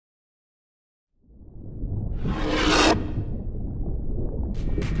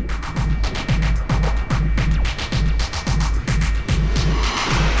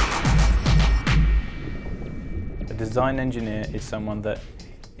design engineer is someone that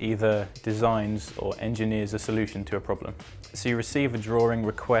either designs or engineers a solution to a problem. So you receive a drawing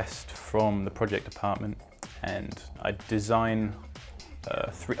request from the project department, and I design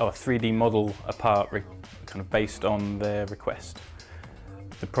a 3D model a part kind of based on their request.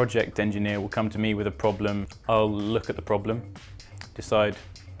 The project engineer will come to me with a problem. I'll look at the problem, decide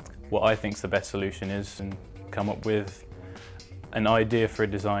what I think the best solution is, and come up with an idea for a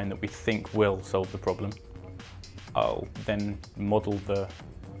design that we think will solve the problem. I'll then model the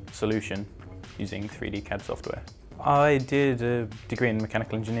solution using 3D CAD software. I did a degree in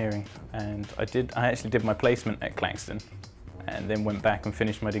mechanical engineering, and I actually did my placement at Claxton and then went back and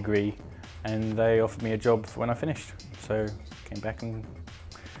finished my degree, and they offered me a job when I finished. So came back and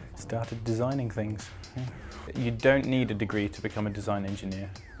started designing things. Yeah. You don't need a degree to become a design engineer.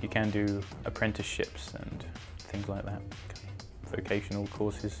 You can do apprenticeships and things like that, vocational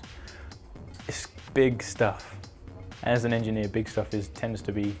courses. It's big stuff. As an engineer, big stuff tends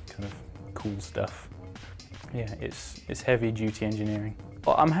to be kind of cool stuff. Yeah, it's heavy duty engineering.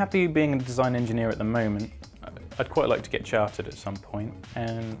 Well, I'm happy being a design engineer at the moment. I'd quite like to get chartered at some point,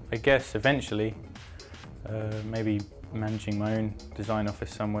 and I guess eventually maybe managing my own design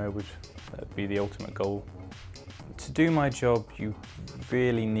office somewhere would be the ultimate goal. To do my job, you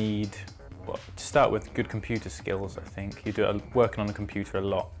really need, well, to start with, good computer skills, I think. You're working on a computer a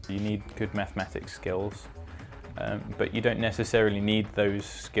lot. You need good mathematics skills, but you don't necessarily need those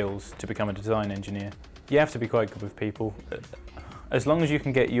skills to become a design engineer. You have to be quite good with people. As long as you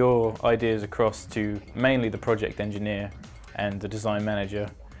can get your ideas across to mainly the project engineer and the design manager,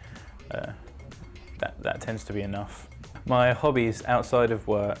 that tends to be enough. My hobbies outside of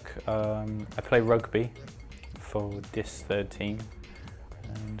work, I play rugby for this third team,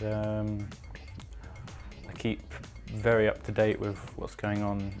 and I keep very up to date with what's going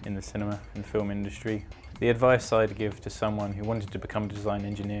on in the cinema and film industry. The advice I'd give to someone who wanted to become a design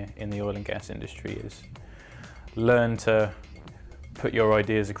engineer in the oil and gas industry is learn to put your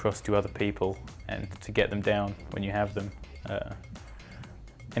ideas across to other people and to get them down when you have them.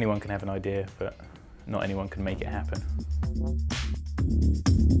 Anyone can have an idea, but not anyone can make it happen.